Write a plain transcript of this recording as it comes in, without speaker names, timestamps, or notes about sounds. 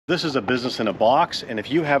This is a business in a box, and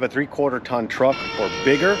if you have a 3/4 ton truck or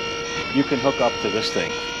bigger, you can hook up to this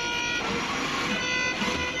thing.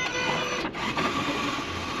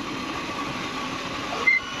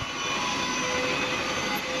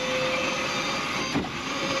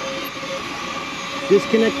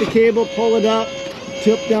 Disconnect the cable, pull it up,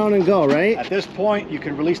 tip down and go, right? At this point, you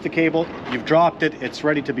can release the cable. You've dropped it. It's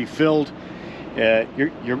ready to be filled.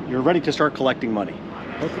 You're ready to start collecting money.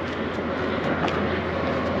 Okay.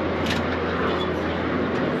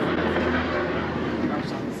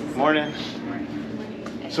 Morning.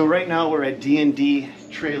 So right now we're at D&D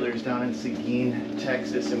Trailers down in Seguin,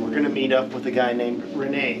 Texas, and we're going to meet up with a guy named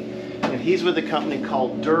Renee, and he's with a company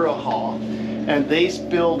called Durahall, and they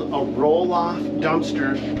build a roll-off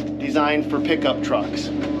dumpster designed for pickup trucks.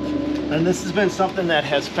 And this has been something that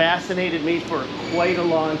has fascinated me for quite a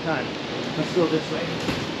long time. Let's go this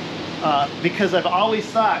way. Because I've always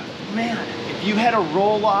thought, man, if you had a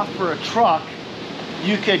roll-off for a truck,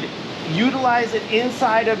 you could utilize it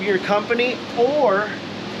inside of your company, or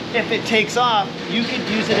if it takes off, you could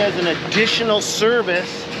use it as an additional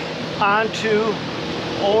service onto,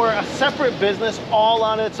 or a separate business all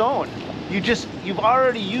on its own. You've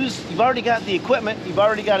already got the equipment, you've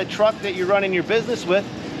already got a truck that you're running your business with.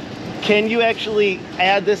 Can you actually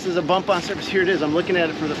add this as a bump on service? Here it is. I'm looking at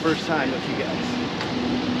it for the first time with you guys.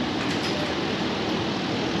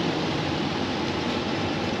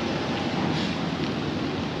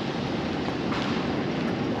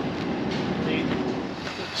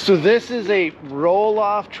 So this is a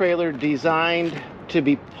roll-off trailer designed to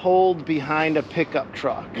be pulled behind a pickup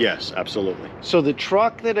truck. Yes, absolutely. So the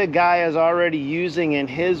truck that a guy is already using in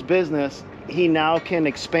his business, he now can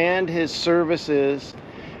expand his services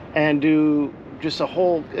and do just a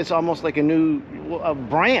whole, it's almost like a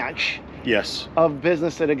branch. Yes. Of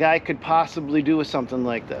business that a guy could possibly do with something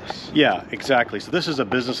like this. Yeah, exactly. So this is a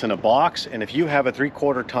business in a box, and if you have a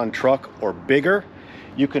 3/4 ton truck or bigger,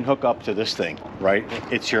 you can hook up to this thing, right?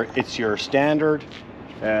 It's your standard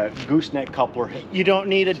gooseneck coupler. You don't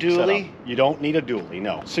need a dually? You don't need a dually,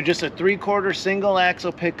 no. So just a 3/4 single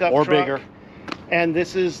axle pickup or truck. bigger. And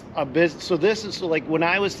this is a business. So this is like when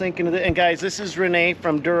I was thinking of it, and guys, this is Renee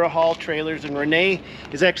from Durahall Trailers, and Renee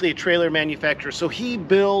is actually a trailer manufacturer. So he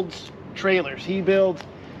builds trailers. He builds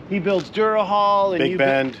Durahall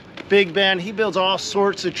and Big Bend. He builds all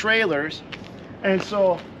sorts of trailers. And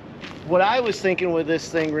so what I was thinking with this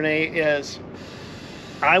thing, Renee, is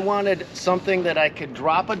I wanted something that I could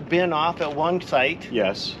drop a bin off at one site.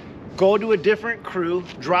 Yes. Go to a different crew,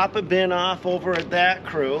 drop a bin off over at that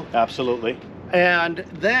crew. Absolutely. And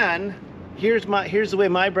then here's the way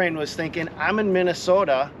my brain was thinking. I'm in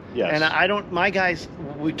Minnesota. Yes. And my guys,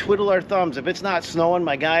 we twiddle our thumbs. If it's not snowing,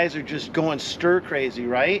 my guys are just going stir crazy,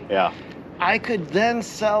 right? Yeah. I could then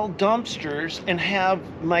sell dumpsters and have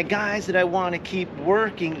my guys that I want to keep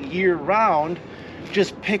working year round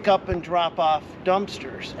just pick up and drop off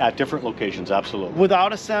dumpsters. At different locations, absolutely.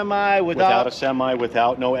 Without a semi,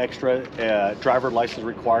 without no extra driver license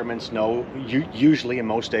requirements, usually in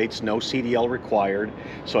most states, no CDL required.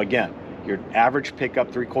 So again, your average pickup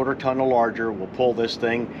 3/4 ton or larger will pull this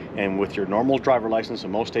thing, and with your normal driver license in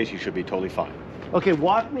most states, you should be totally fine. Okay,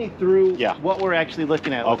 walk me through what we're actually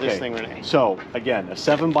looking at with this thing, Renee. So again, a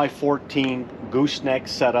 7x14 gooseneck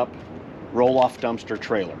setup roll-off dumpster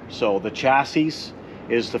trailer. So the chassis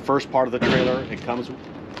is the first part of the trailer. It comes,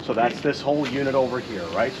 so that's this whole unit over here,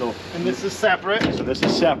 right? So, and this is separate. So this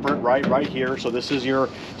is separate, right here. So this is your,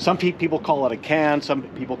 some people call it a can, some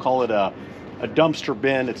people call it a dumpster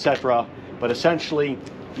bin, etc. But essentially,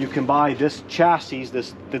 you can buy this chassis,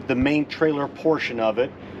 the main trailer portion of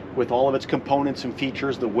it, with all of its components and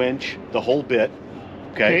features, the winch, the whole bit.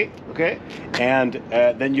 Okay. And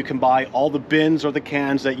then you can buy all the bins or the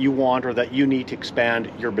cans that you want or that you need to expand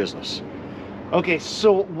your business. Okay,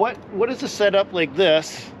 so what is a setup like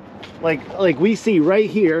this? Like we see right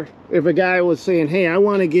here, if a guy was saying, hey, I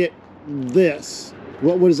want to get this,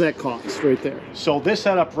 what does that cost right there? So this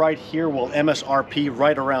setup right here will MSRP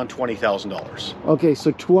right around $20,000. Okay,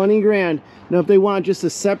 so 20 grand. Now if they want just a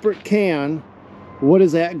separate can, what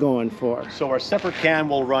is that going for? So our separate can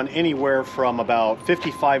will run anywhere from about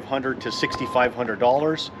 $5,500 to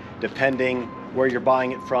 $6,500, depending where you're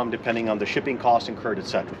buying it from, depending on the shipping costs incurred,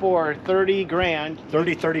 etc. For 30 grand,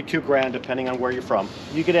 32 grand, depending on where you're from.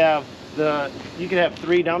 You could have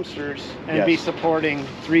 3 dumpsters and be supporting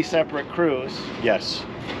 3 separate crews. Yes.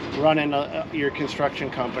 Running your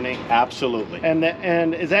construction company. Absolutely.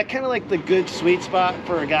 And is that kind of like the good sweet spot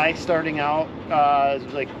for a guy starting out,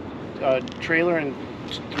 like a trailer and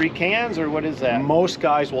 3 cans, or what is that? Most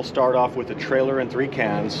guys will start off with a trailer and 3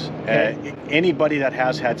 cans. Okay. Anybody that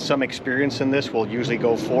has had some experience in this will usually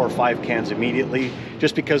go 4 or 5 cans immediately,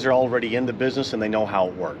 just because they're already in the business and they know how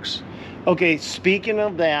it works. Okay, speaking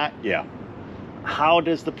of that, Yeah. how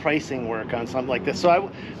does the pricing work on something like this? So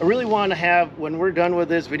I really want to have, when we're done with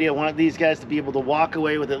this video, I want these guys to be able to walk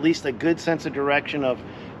away with at least a good sense of direction of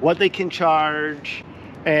what they can charge.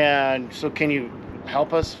 And so can you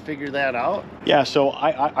help us figure that out? Yeah, so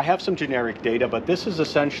I have some generic data, but this is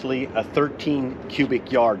essentially a 13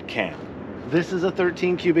 cubic yard can. This is a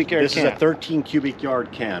 13 cubic yard This can. is a 13 cubic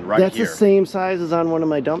yard can right That's here. the same size as on one of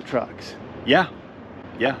my dump trucks. Yeah,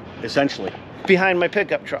 yeah, essentially. Behind my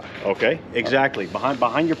pickup truck. Okay, exactly,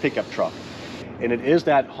 behind your pickup truck. And it is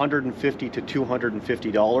that $150 to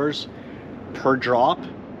 $250 per drop,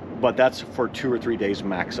 but that's for 2 or 3 days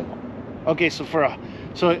maximum. Okay, so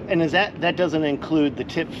and is that doesn't include the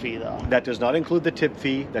tip fee though? That does not include the tip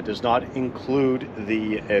fee. That does not include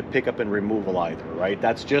the pickup and removal either, right?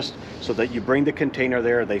 That's just so that you bring the container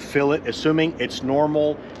there, they fill it, assuming it's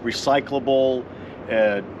normal, recyclable,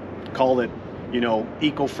 call it, you know,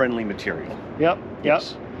 eco-friendly material. Yep,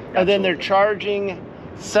 Yes, And then they're absolutely. charging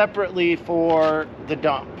separately for the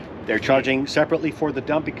dump. They're charging separately for the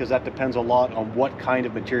dump because that depends a lot on what kind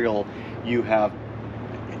of material you have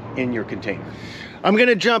in your container. I'm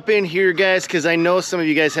gonna jump in here, guys, because I know some of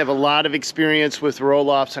you guys have a lot of experience with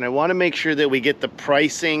roll-offs, and I want to make sure that we get the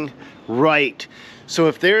pricing right. So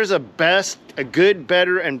if there's a good,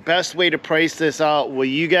 better, and best way to price this out, will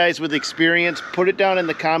you guys with experience put it down in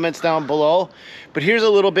the comments down below? But here's a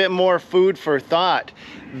little bit more food for thought.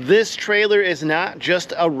 This trailer is not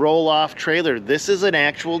just a roll-off trailer. This is an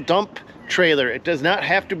actual dump trailer. It does not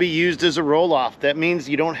have to be used as a roll-off. That means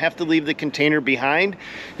you don't have to leave the container behind.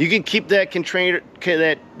 You can keep that container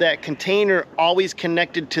always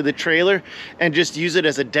connected to the trailer and just use it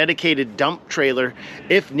as a dedicated dump trailer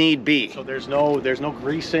if need be. So there's no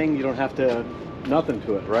greasing, you don't have to, nothing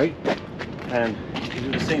to it, right? And you can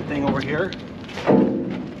do the same thing over here.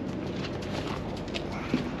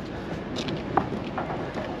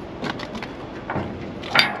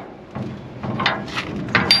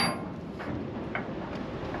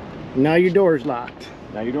 Now your door's locked.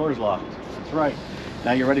 Now your door is locked. That's right.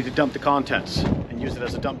 Now you're ready to dump the contents and use it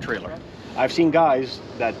as a dump trailer. I've seen guys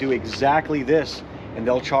that do exactly this, and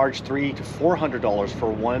they'll charge $300 to $400 for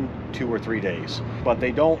 1, 2, or 3 days. But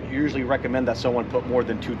they don't usually recommend that someone put more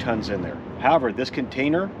than 2 tons in there. However, this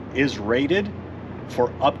container is rated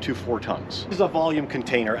for up to 4 tons. This is a volume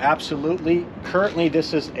container, absolutely. Currently,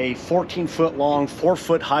 this is a 14-foot long,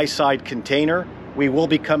 4-foot high side container. We will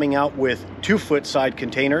be coming out with 2-foot side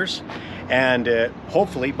containers, and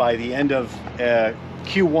hopefully by the end of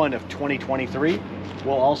Q1 of 2023,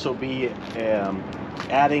 we'll also be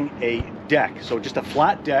adding a deck. So just a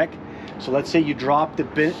flat deck. So let's say you drop the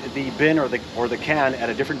bin or the can at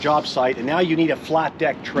a different job site, and now you need a flat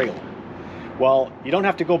deck trailer. Well, you don't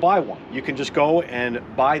have to go buy one. You can just go and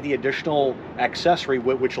buy the additional accessory,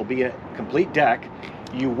 which will be a complete deck.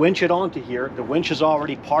 You winch it onto here. The winch is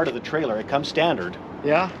already part of the trailer. It comes standard.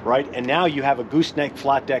 Yeah. Right? And now you have a gooseneck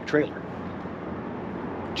flat deck trailer.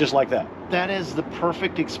 Just like that. That is the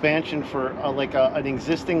perfect expansion for an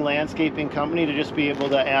existing landscaping company to just be able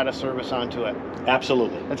to add a service onto it.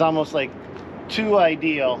 Absolutely. It's almost like too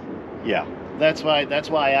ideal. Yeah. That's why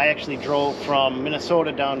I actually drove from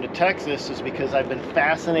Minnesota down to Texas, is because I've been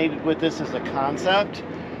fascinated with this as a concept.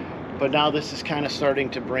 But now this is kind of starting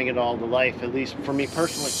to bring it all to life, at least for me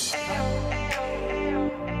personally.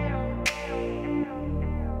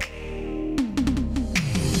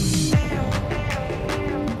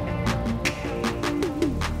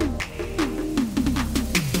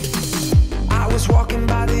 I was walking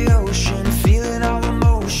by the ocean, feeling all the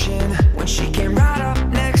motion. When she came right up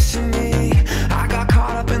next to me, I got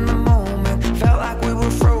caught up in the moment. Felt like we were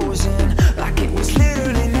frozen, like it was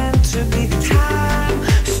literally meant to be. Time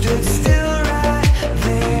stood still right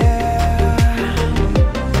there.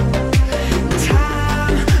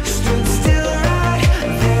 Time stood still right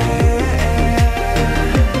there.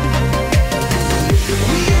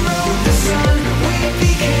 We rode the sun, we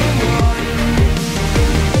became one.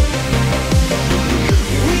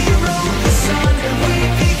 We rode the sun, we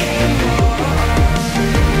became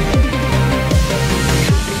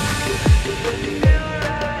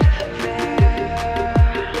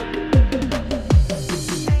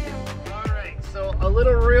Alright, so a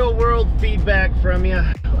little real world feedback from you.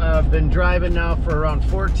 I've been driving now for around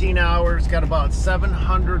 14 hours, got about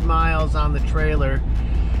 700 miles on the trailer,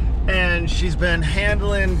 and she's been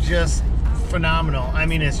handling just phenomenal. I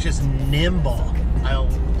mean, it's just nimble.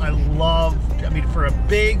 I love, I mean, for a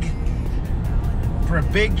big for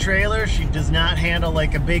a big trailer, she does not handle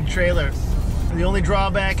like a big trailer. The only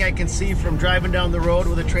drawback I can see from driving down the road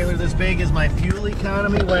with a trailer this big is my fuel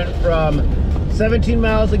economy went from 17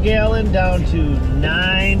 miles a gallon down to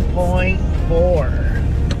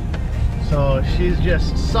 9.4. So she's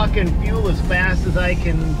just sucking fuel as fast as I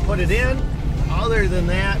can put it in. Other than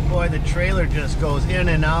that, boy, the trailer just goes in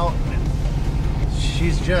and out.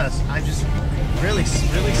 She's just, really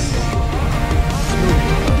smooth.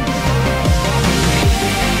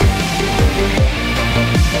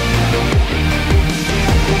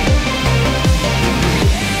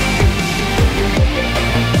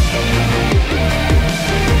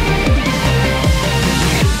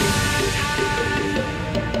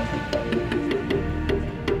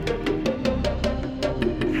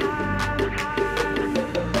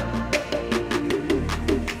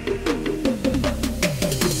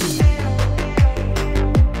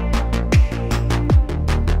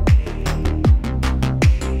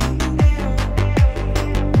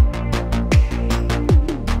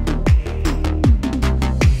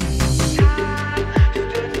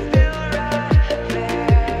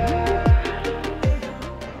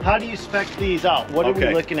 How do you spec these out? What are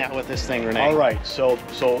we looking at with this thing, Renee? All right, so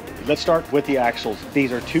let's start with the axles.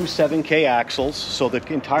 These are two 7K axles, so the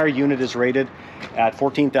entire unit is rated at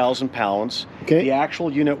 14,000 pounds. Okay. The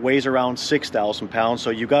actual unit weighs around 6,000 pounds, so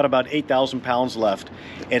you got about 8,000 pounds left.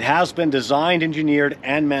 It has been designed, engineered,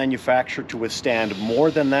 and manufactured to withstand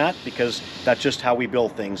more than that, because that's just how we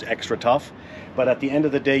build things, extra tough. But at the end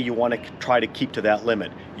of the day, you want to try to keep to that limit.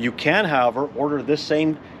 You can, however, order this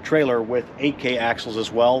same trailer with 8K axles as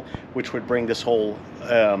well, which would bring this whole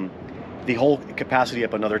the whole capacity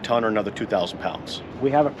up another ton or another 2,000 pounds.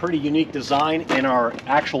 We have a pretty unique design in our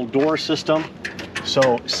actual door system.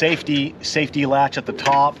 So safety latch at the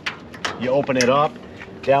top. You open it up.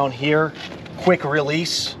 Down here, quick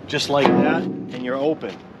release, just like that, and you're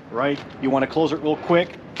open, right? You want to close it real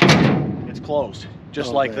quick, it's closed.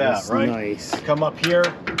 Just like that, right? Nice. Come up here,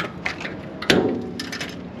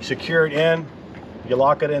 you secure it in, you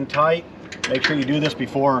lock it in tight. Make sure you do this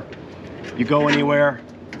before you go anywhere,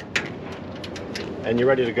 and you're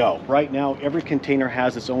ready to go. Right now, every container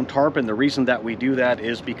has its own tarp, and the reason that we do that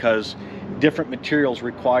is because different materials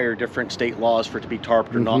require different state laws for it to be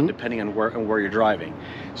tarped or not, depending on where you're driving.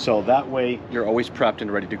 So that way, you're always prepped and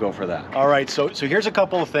ready to go for that. All right, so here's a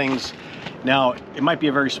couple of things. Now, it might be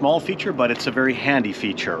a very small feature, but it's a very handy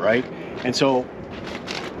feature, right? And so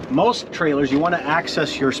most trailers, you want to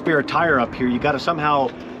access your spare tire up here. You got to somehow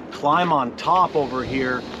climb on top over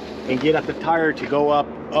here and get at the tire to go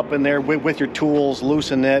up in there with your tools,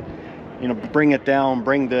 loosen it, you know, bring it down,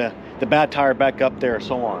 bring the bad tire back up there,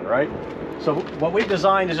 so on, right? So what we've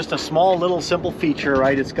designed is just a small little simple feature,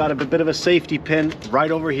 right? It's got a bit of a safety pin right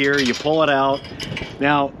over here. You pull it out.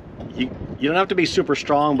 Now, you don't have to be super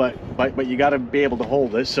strong, but you got to be able to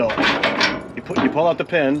hold this. So you pull out the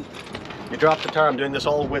pin, you drop the tire. I'm doing this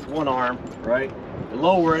all with one arm, right? You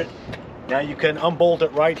lower it. Now you can unbolt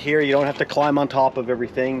it right here. You don't have to climb on top of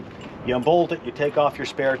everything. You unbolt it, you take off your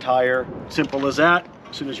spare tire. Simple as that.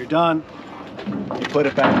 As soon as you're done, you put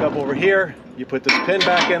it back up over here. You put this pin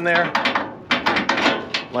back in there,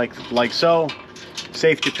 like so.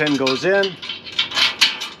 Safety pin goes in,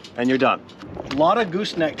 and you're done. A lot of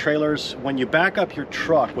gooseneck trailers, when you back up your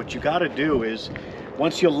truck, what you got to do is,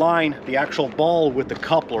 once you line the actual ball with the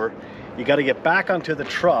coupler, you got to get back onto the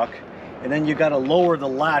truck, and then you got to lower the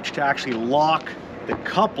latch to actually lock the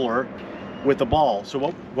coupler with the ball. So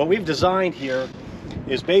what we've designed here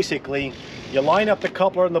is basically, you line up the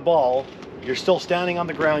coupler and the ball, you're still standing on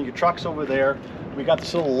the ground, your truck's over there, we got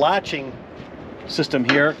this little latching system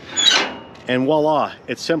here, and voila,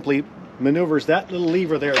 it simply maneuvers that little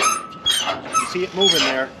lever there. You see it moving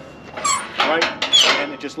there, right?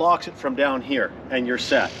 And it just locks it from down here, and you're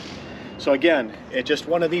set. So again, it's just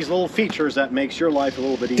one of these little features that makes your life a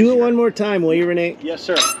little bit easier. Do it one more time, will you, Renee? Yes,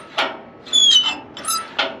 sir.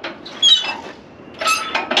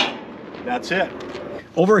 That's it.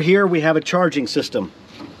 Over here, we have a charging system.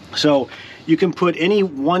 So you can put any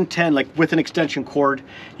 110, like with an extension cord,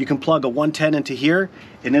 you can plug a 110 into here,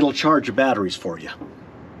 and it'll charge your batteries for you.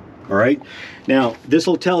 All right. Now, this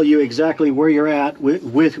will tell you exactly where you're at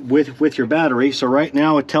with your battery. So right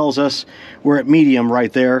now it tells us we're at medium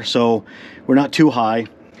right there, so we're not too high.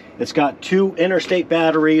 It's got two interstate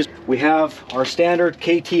batteries. We have our standard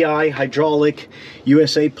KTI hydraulic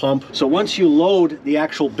USA pump. So once you load the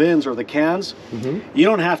actual bins or the cans, you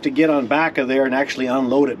don't have to get on back of there and actually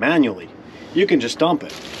unload it manually. You can just dump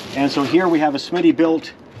it. And so here we have a Smitty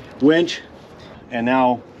built winch, and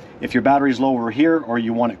now if your battery's low over here or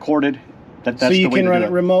you want it corded, that's the way to do it. So you can run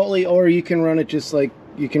it remotely, or you can run it just like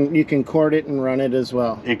you can cord it and run it as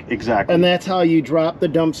well. Exactly. And that's how you drop the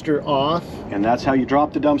dumpster off. And that's how you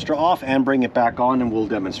drop the dumpster off and bring it back on, and we'll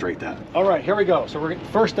demonstrate that. All right, here we go. So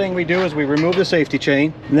first thing we do is we remove the safety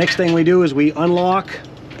chain. Next thing we do is we unlock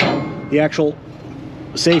the actual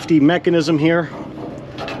safety mechanism here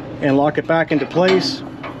and lock it back into place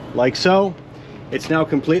like so. It's now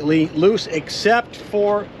completely loose, except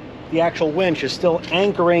for the actual winch is still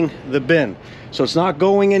anchoring the bin. So it's not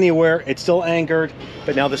going anywhere, it's still anchored,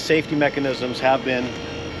 but now the safety mechanisms have been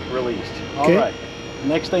released. Okay. All right,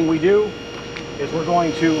 next thing we do is we're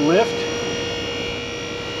going to lift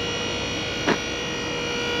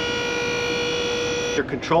your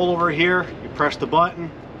control over here. You press the button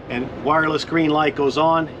and wireless green light goes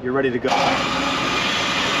on, you're ready to go.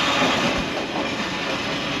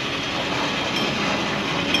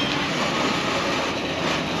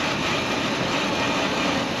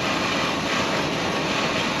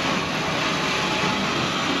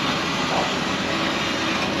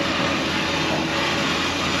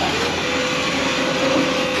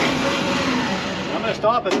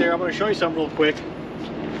 Stop it there. I'm going to show you something real quick.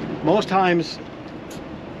 Most times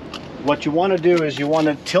what you want to do is you want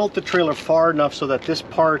to tilt the trailer far enough so that this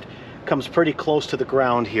part comes pretty close to the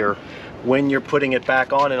ground here when you're putting it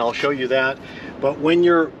back on, and I'll show you that. But when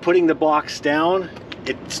you're putting the box down,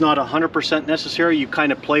 it's not 100% necessary. You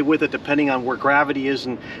kind of play with it depending on where gravity is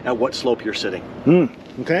and at what slope you're sitting.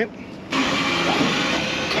 Okay.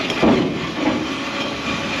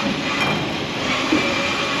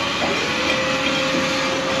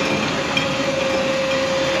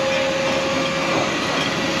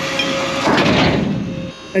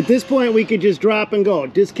 At this point, we could just drop and go.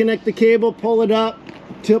 Disconnect the cable, pull it up,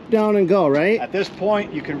 tip down and go, right? At this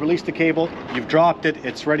point, you can release the cable. You've dropped it.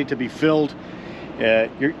 It's ready to be filled.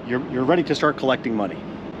 You're ready to start collecting money.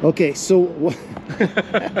 Okay, so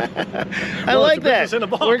I like that. In a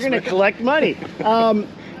box, we're going to collect money.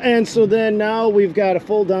 And so then now we've got a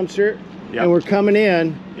full dumpster, yeah, and we're coming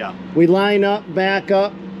in. Yeah. We line up, back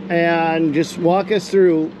up, and just walk us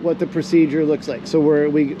through what the procedure looks like. So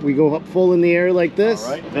we go up full in the air like this.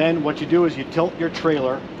 All right. Then what you do is you tilt your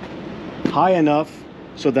trailer high enough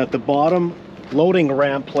so that the bottom loading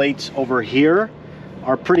ramp plates over here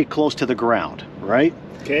are pretty close to the ground, right?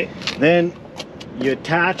 Okay. Then you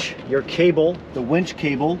attach your cable, the winch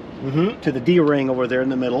cable, to the D-ring over there in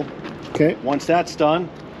the middle. Okay. Once that's done,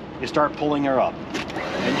 you start pulling her up.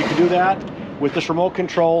 And you can do that with this remote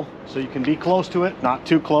control, so you can be close to it, not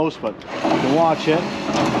too close, but you can watch it.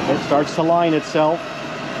 It starts to line itself,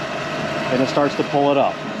 and it starts to pull it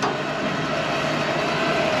up.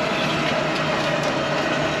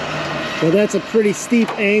 Well, that's a pretty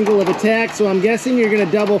steep angle of attack, so I'm guessing you're going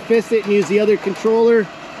to double fist it and use the other controller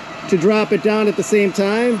to drop it down at the same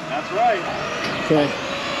time? That's right. Okay.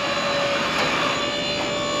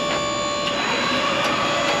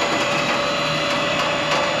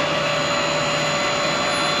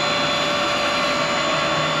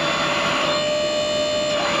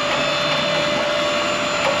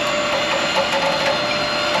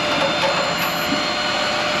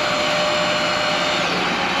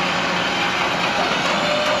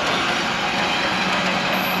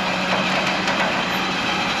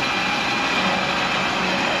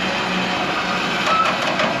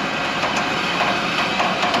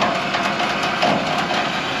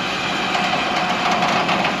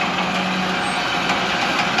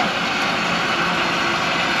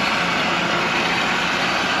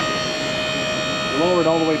 Lower it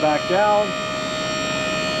all the way back down.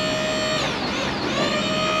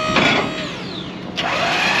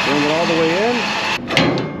 Bring it all the way in.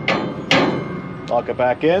 Lock it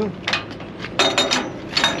back in.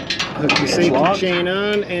 Hook your safety chain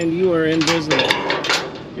on, and you are in business.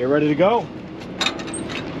 Get ready to go.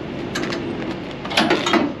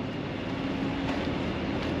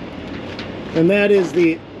 And that is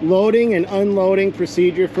the loading and unloading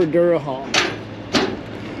procedure for Durahall.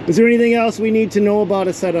 Is there anything else we need to know about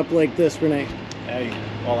a setup like this, Renee? Hey,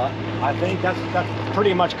 well, I think that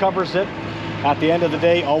pretty much covers it. At the end of the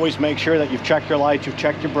day, always make sure that you've checked your lights, you've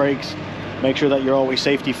checked your brakes, make sure that you're always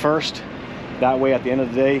safety first. That way, at the end of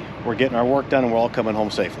the day, we're getting our work done and we're all coming home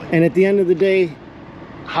safely. And at the end of the day,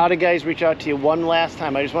 how do guys reach out to you one last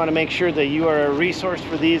time? I just want to make sure that you are a resource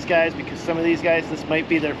for these guys, because some of these guys, this might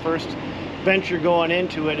be their first venture going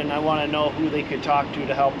into it, and I want to know who they could talk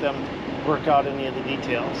to help them work out any of the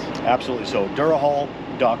details. Absolutely. So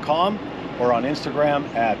durahall.com or on Instagram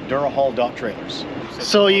at durahall.trailers.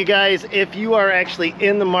 So you guys, if you are actually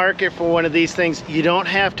in the market for one of these things, you don't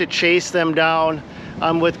have to chase them down.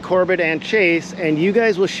 I'm with Corbett and Chase, and you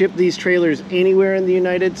guys will ship these trailers anywhere in the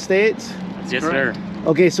United States? Yes, sir.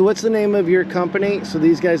 Okay, so what's the name of your company so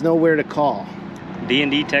these guys know where to call?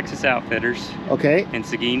 D&D Texas Outfitters Okay. in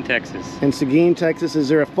Seguin, Texas. In Seguin, Texas. Is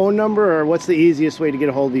there a phone number, or what's the easiest way to get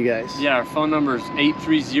a hold of you guys? Yeah, our phone number is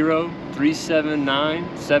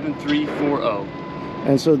 830-379-7340.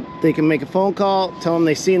 And so they can make a phone call, tell them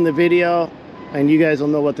they've seen the video, and you guys will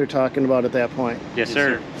know what they're talking about at that point. Yes,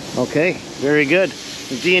 sir. Okay, very good.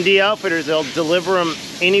 D&D Outfitters, they'll deliver them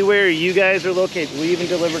anywhere you guys are located. We even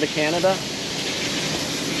deliver to Canada?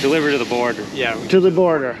 Deliver to the border. Yeah. To the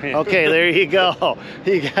border. Okay, there you go.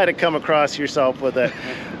 You got to come across yourself with it.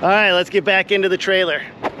 All right, let's get back into the trailer.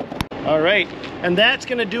 All right, and that's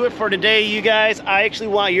going to do it for today, you guys. I actually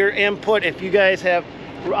want your input. If you guys have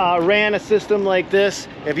ran a system like this,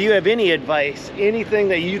 if you have any advice, anything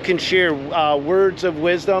that you can share, words of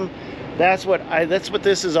wisdom, that's what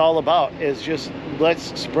this is all about, is just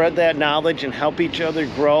let's spread that knowledge and help each other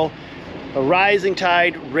grow. A rising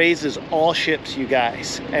tide raises all ships, you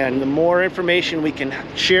guys, and the more information we can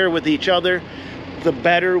share with each other, the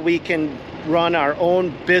better we can run our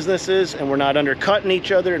own businesses, and we're not undercutting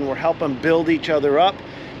each other, and we're helping build each other up.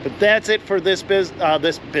 But that's it for this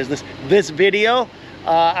video.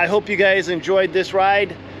 I hope you guys enjoyed this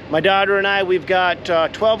ride. My daughter and I, we've got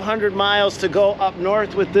 1,200 miles to go up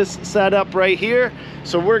north with this setup right here,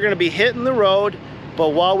 so we're going to be hitting the road.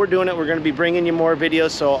 But while we're doing it, we're going to be bringing you more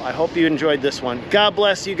videos, so I hope you enjoyed this one. God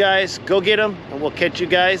bless you guys. Go get them, and we'll catch you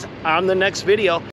guys on the next video.